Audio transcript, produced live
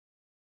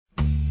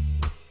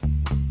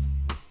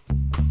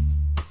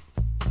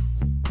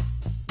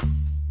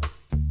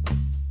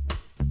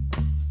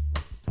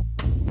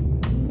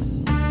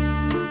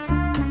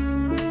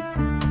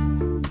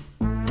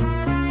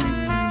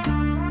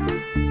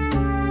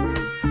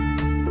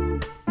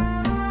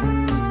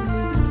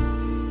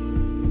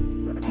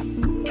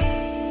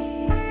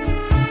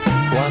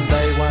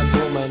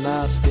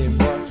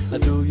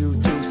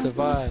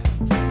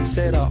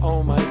said,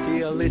 oh my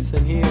dear,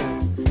 listen here.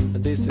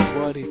 And this is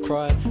what he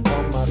cried.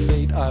 On my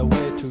feet I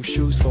wear 2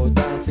 shoes for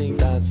dancing,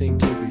 dancing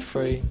to be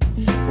free.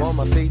 On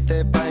my feet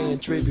they're paying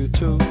tribute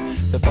to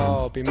the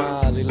Bobby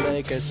Marley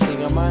legacy.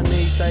 On my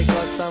knees they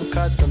got some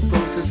cuts and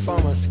bruises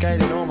from my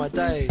skating all my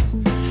days.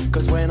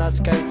 Cause when I'm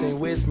skating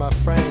with my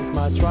friends,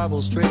 my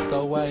troubles drift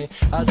away.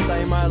 I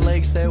say my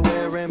legs, they're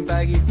wearing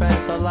baggy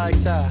pants. I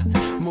like to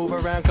move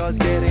around cause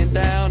getting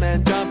down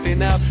and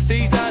jumping out,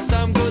 these are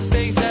some good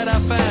things that I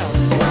found.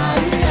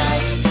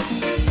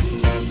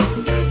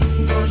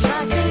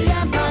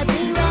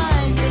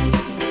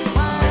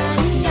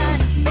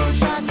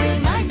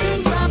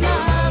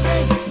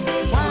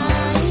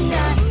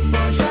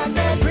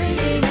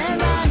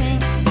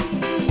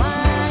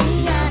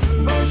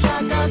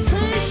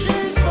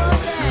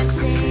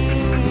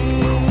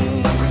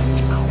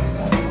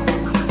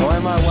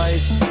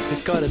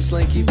 It's got a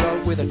slinky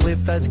belt with a clip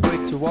that's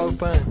quick to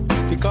open.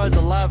 Because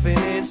of loving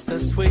it's the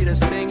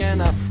sweetest thing,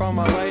 and up from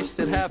my waist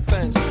it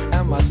happens.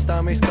 And my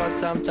stomach's got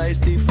some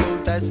tasty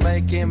food that's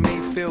making me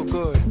feel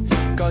good.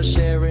 Cause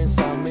sharing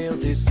some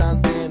meals is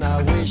something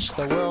I wish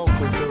the world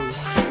could do.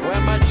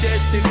 When my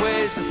chest it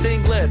wears a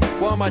singlet,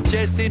 while my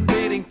chest it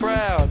beating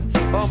proud.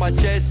 While my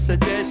chest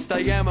suggests I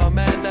am a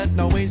man that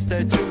no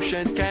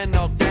institutions can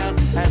knock down.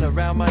 And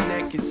around my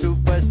neck is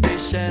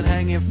superstition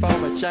hanging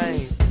from a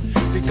chain.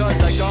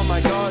 Because I got my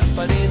gods,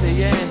 but in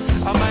the end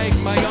I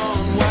make my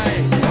own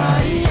way.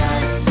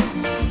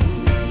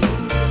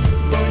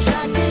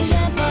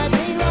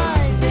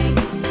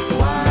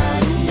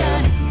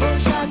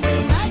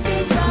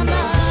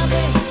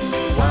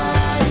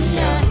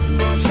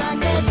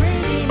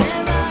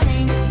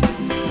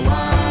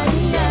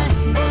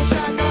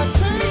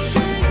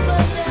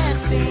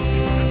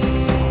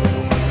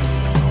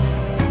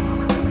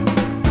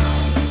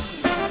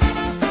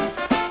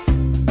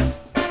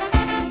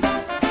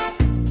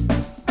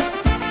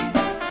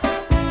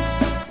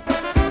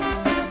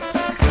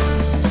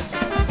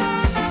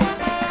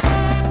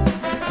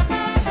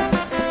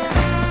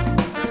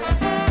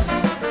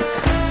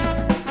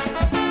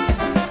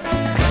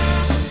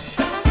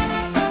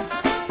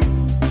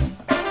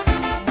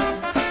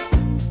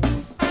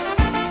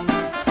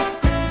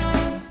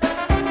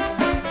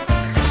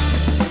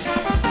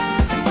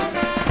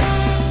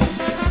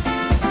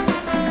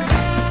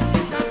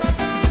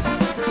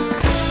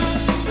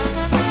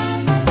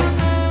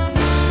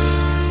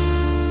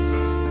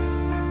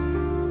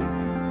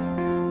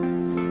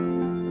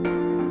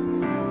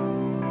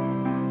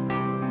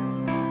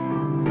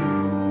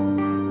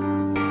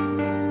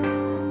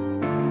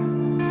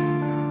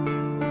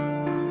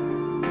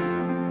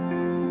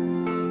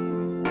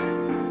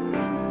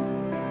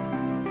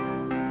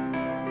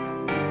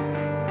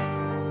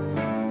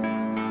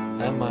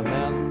 And my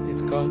mouth,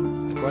 it's got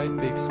a great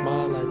big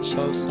smile that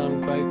shows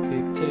some great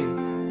big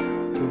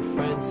teeth. To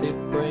friends it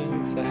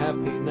brings a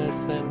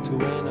happiness, and to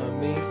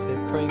enemies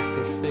it brings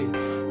defeat.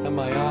 And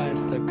my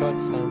eyes, they've got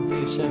some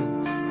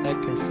vision that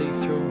can see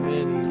through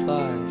many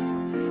lies.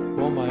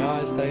 Well, my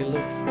eyes, they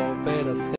look for better things.